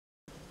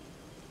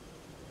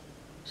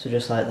So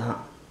just like that,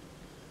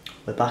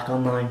 we're back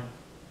online.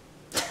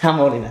 I'm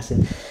only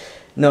messing.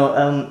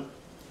 No,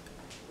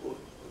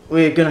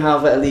 we're gonna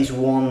have at least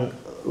one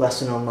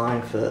lesson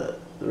online for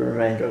the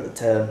remainder of the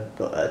term,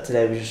 but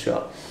today we just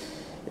got,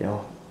 you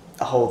know,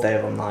 a whole day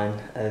of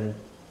online,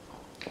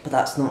 but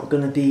that's not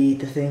gonna be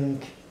the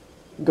thing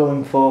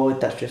going forward.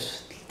 That's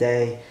just the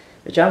day,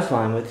 which I'm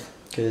fine with,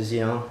 because,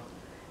 you know,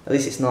 at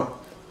least it's not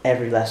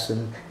every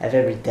lesson of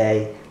every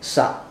day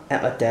sat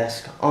at my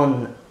desk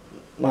on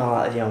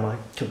my, you know, my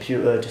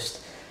computer, just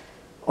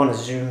on a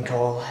Zoom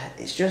call.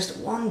 It's just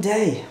one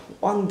day.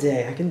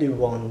 I can do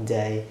one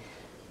day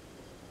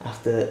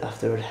after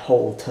a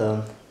whole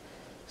term.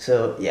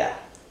 So yeah,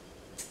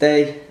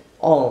 today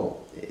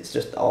it's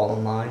just all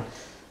online,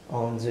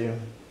 all on Zoom,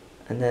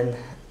 and then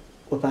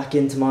we're back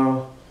in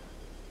tomorrow.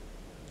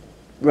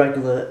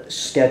 Regular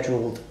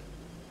scheduled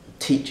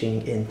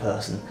teaching in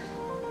person.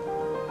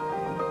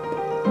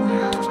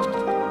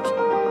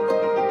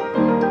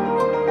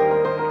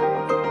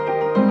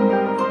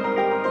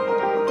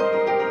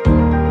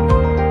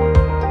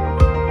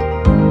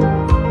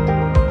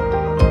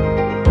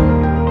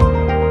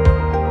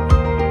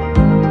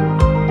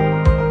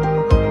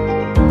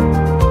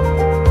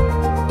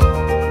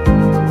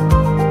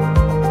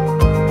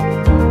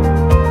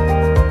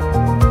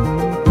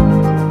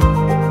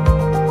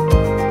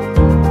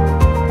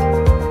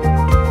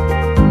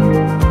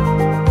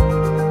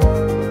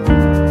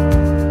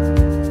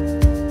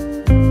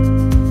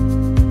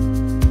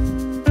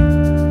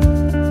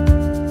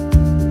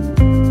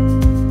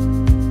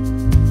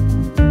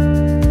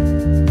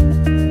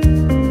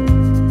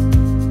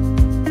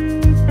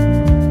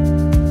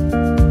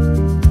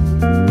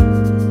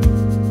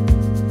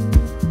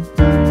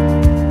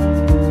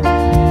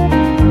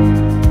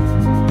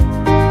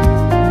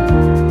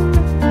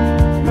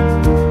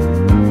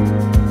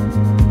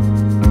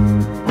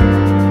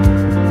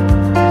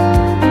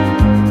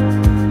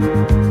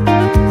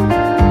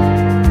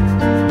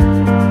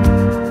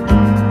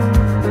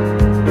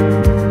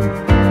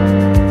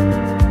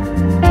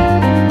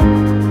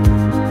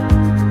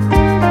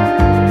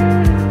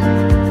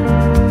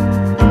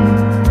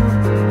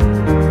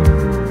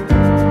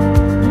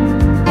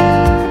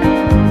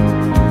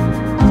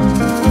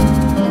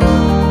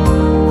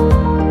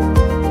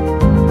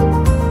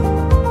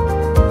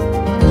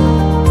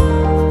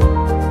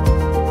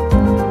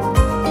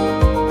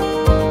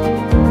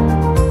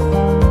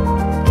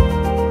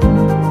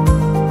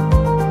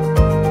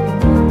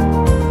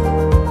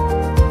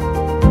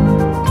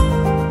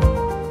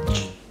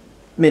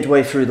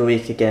 Midway through the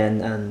week again,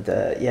 and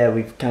yeah,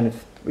 we've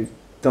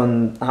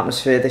done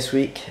atmosphere this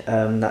week.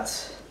 We've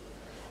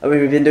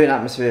been doing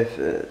atmosphere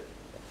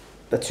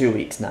for 2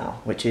 weeks now,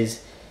 which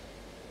is,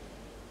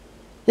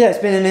 yeah, it's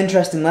been an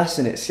interesting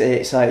lesson.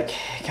 It's like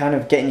kind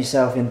of getting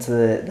yourself into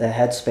the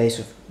headspace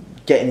of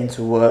getting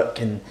into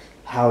work, and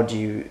how do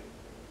you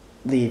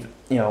leave,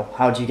 you know,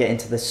 how do you get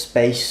into the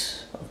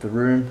space of the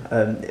room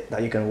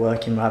that you're going to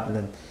work in, rather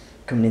than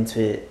coming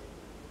into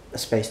a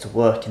space to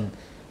work and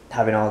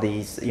having all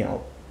these, you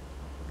know,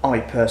 all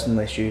your personal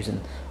issues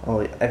and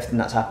everything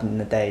that's happened in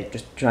the day,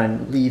 just try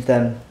and leave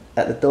them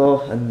at the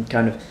door and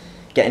kind of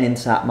getting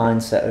into that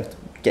mindset of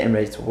getting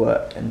ready to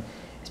work. And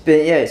it's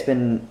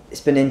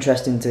been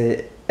interesting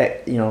to,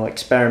 you know,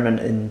 experiment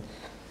in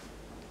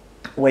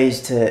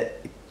ways to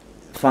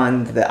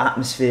find the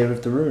atmosphere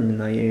of the room,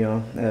 and, you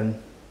know,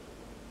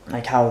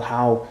 like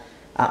how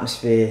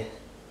atmosphere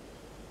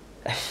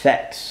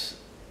affects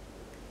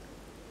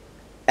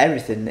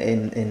everything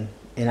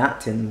in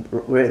acting,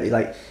 really,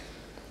 like,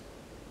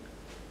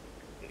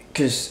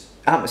 because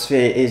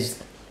atmosphere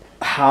is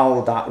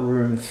how that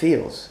room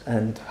feels,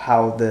 and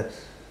how the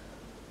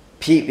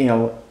people, you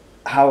know,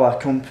 how our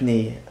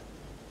company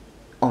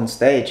on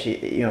stage,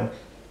 you know,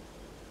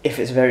 if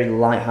it's a very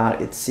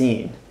light-hearted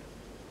scene,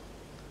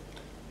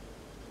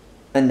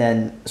 and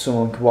then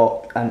someone can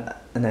walk, and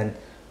then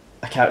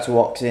a character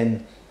walks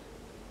in,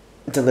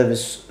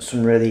 delivers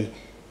some really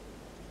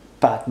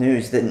bad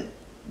news, then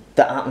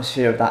the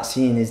atmosphere of that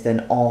scene is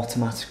then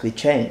automatically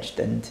changed.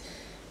 And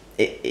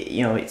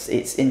you know, it's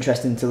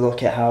interesting to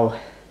look at how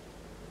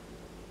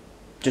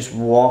just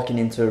walking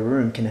into a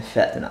room can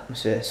affect an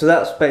atmosphere. So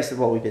that's basically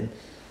what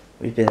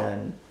we've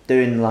been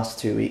doing the last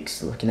 2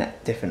 weeks, looking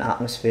at different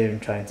atmosphere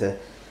and trying to,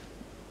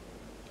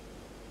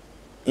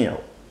 you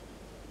know,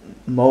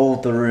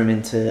 mold the room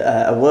into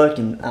a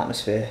working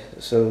atmosphere,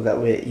 so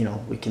that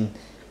we can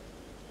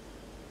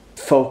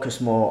focus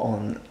more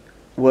on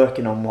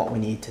working on what we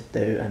need to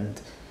do,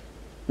 and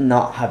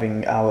not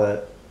having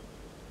our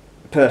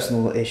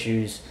personal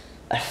issues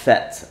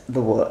affect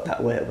the work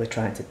that we're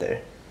trying to do.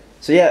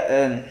 So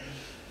yeah,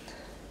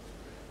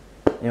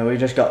 you know, we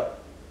got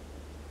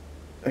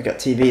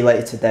TV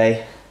later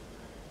today,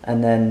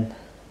 and then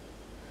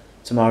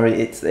tomorrow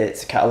it's a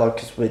catalogue,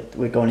 because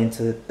we're going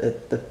into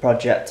the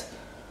project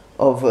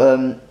of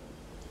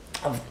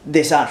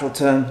this actual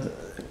term,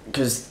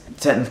 because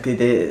technically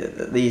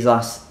these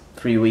last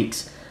 3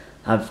 weeks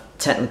have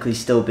technically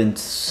still been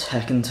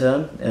second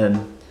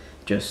term,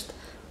 just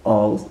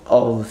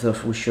all the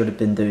stuff we should have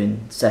been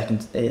doing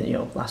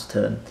last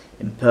term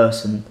in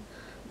person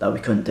that we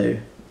couldn't do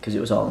because it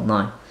was all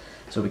online.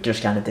 So we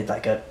just kind of did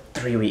like a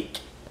 3-week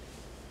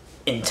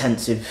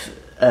intensive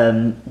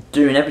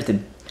doing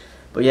everything.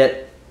 But yeah,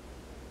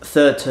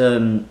 third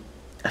term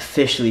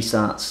officially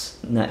starts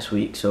next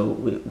week, so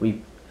we're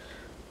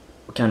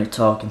kind of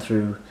talking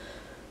through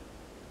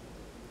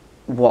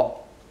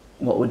what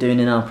we're doing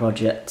in our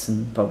projects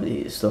and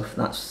probably stuff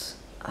that's,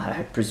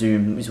 I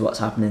presume, is what's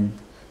happening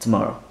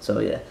tomorrow. So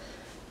yeah,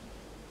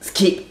 let's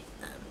keep.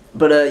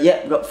 But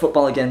yeah, we've got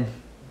football again.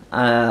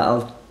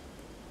 I'll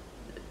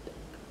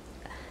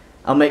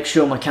make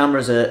sure my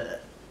cameras are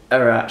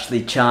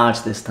actually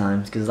charged this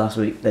time, because last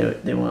week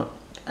they weren't,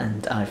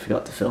 and I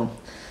forgot to film.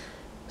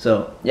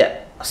 So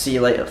yeah, I'll see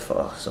you later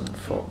for some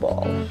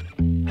football.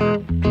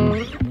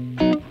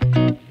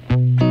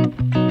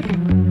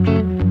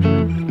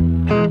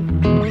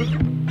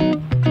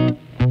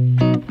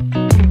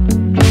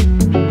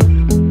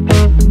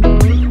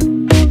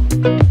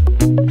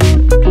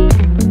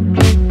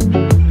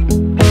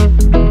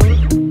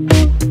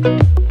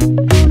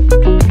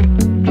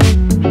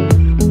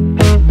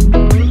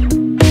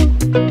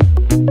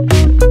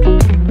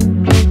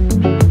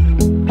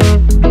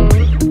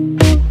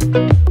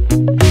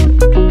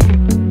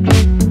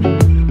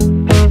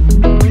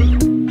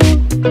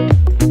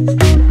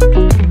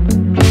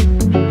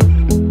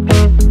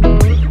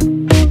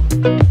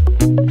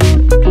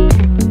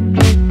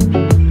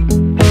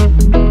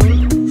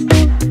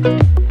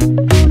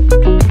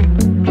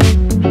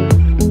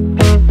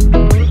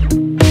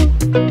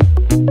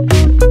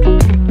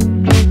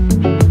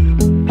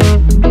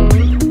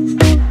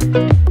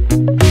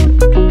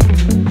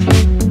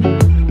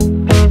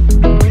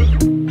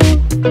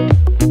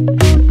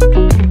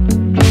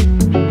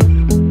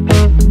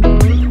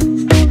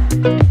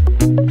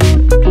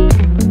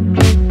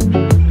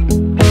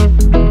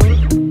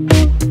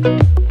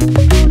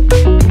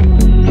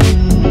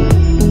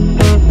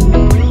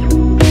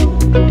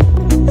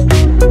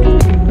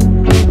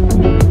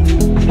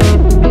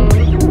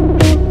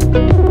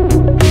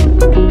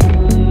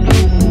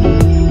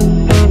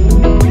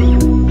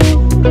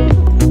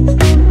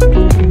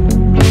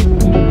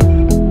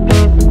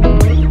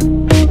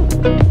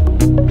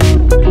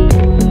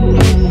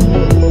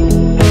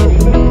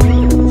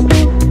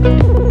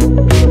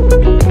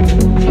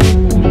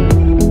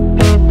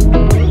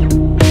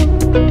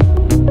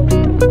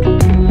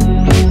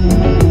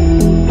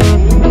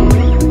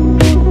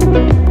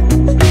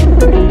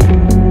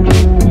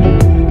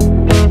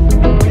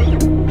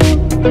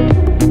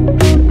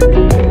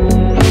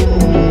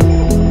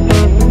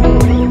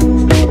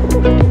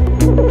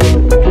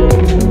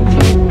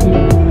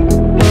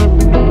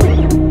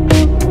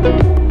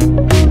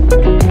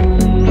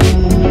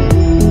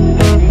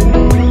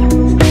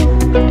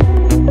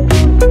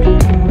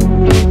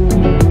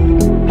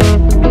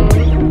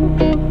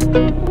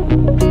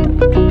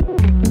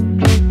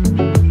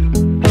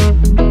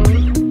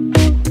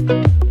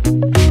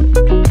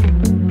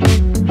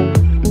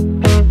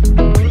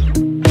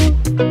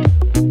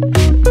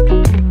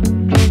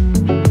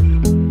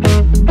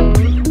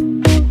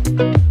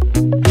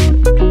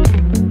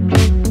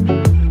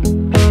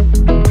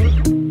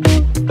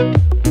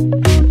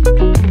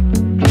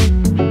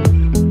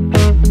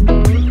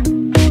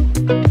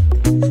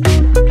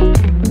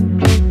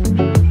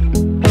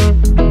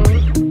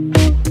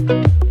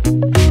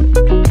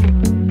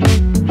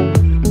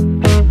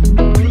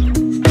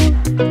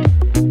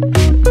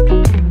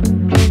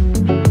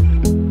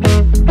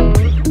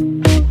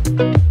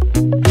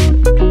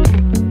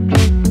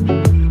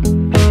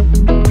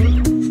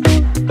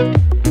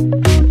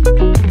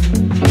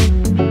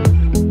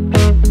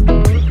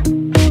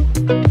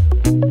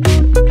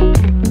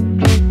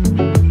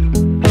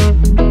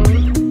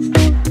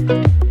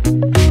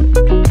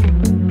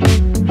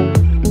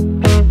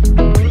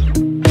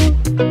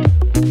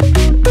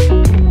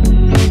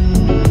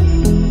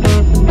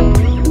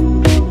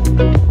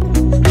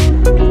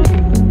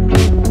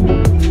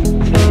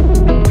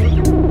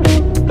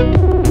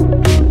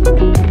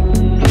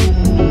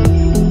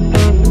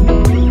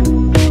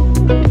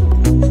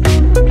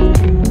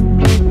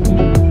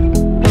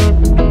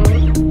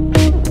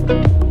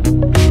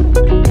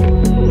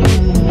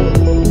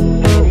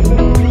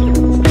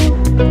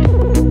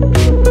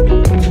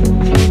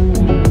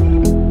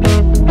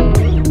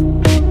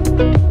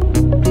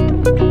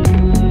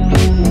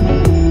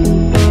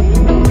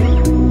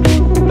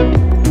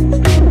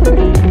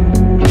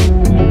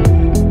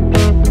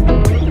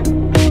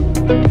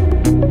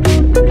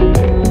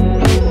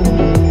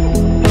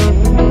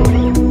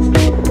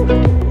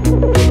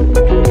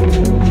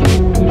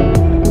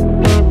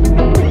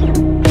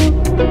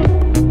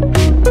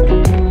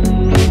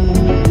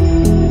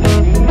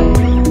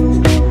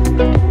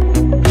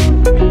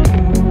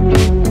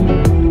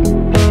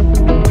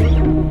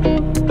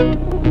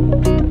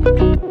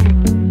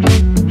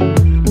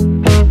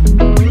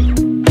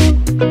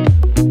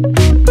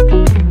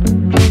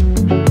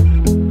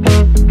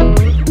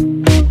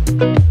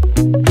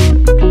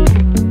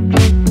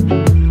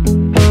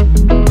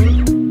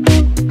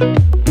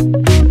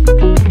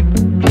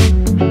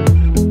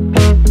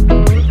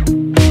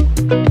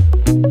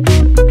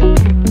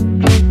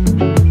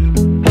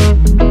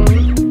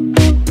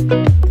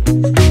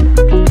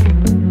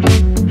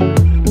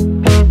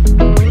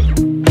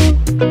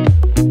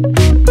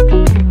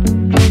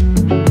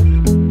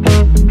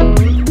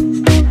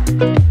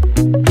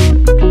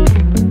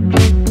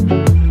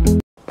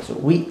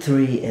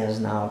 week 3 is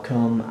now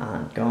come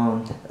and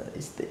gone.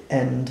 It's the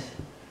end.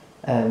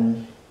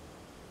 Yeah,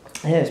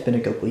 it's been a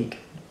good week.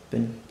 It's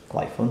been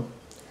quite fun.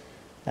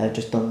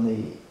 Just done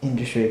the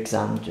industry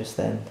exam just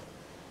then,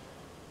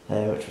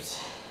 which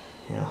was,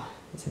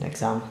 it's an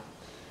exam,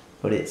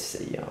 but it's,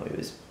 it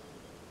was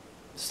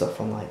stuff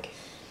on like,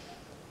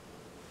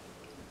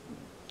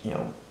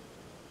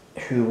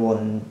 who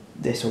won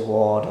this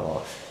award,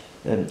 or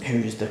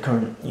who's the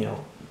current,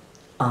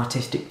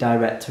 artistic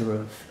director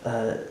of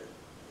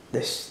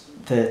this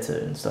theatre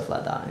and stuff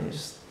like that. And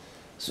it's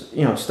just,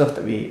 stuff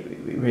that we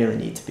really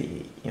need to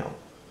be,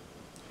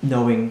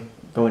 knowing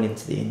going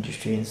into the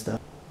industry and stuff.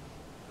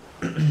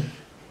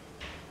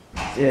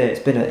 Yeah, it's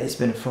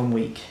been a fun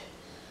week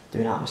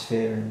doing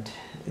atmosphere and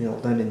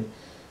learning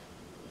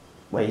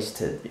ways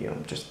to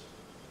just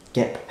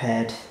get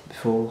prepared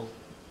before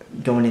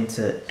going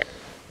into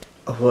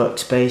a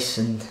workspace,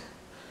 and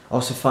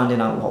also finding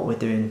out what we're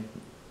doing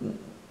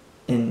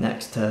in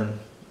next term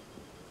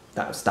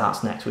that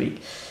starts next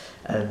week,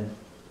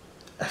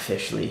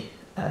 officially.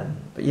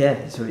 But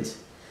yeah, so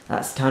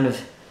that's kind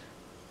of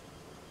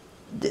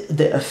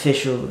the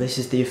official. This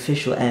is the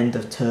official end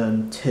of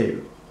term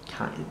 2,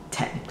 kind of,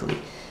 technically,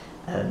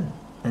 and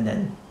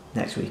then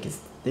next week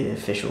is the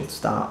official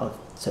start of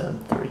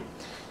term 3.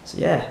 So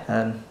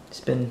yeah,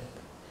 it's been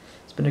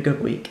a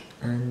good week,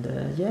 and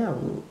yeah,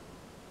 we'll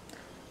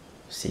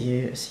see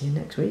you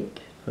next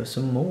week for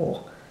some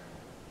more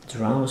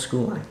drama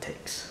school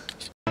antics.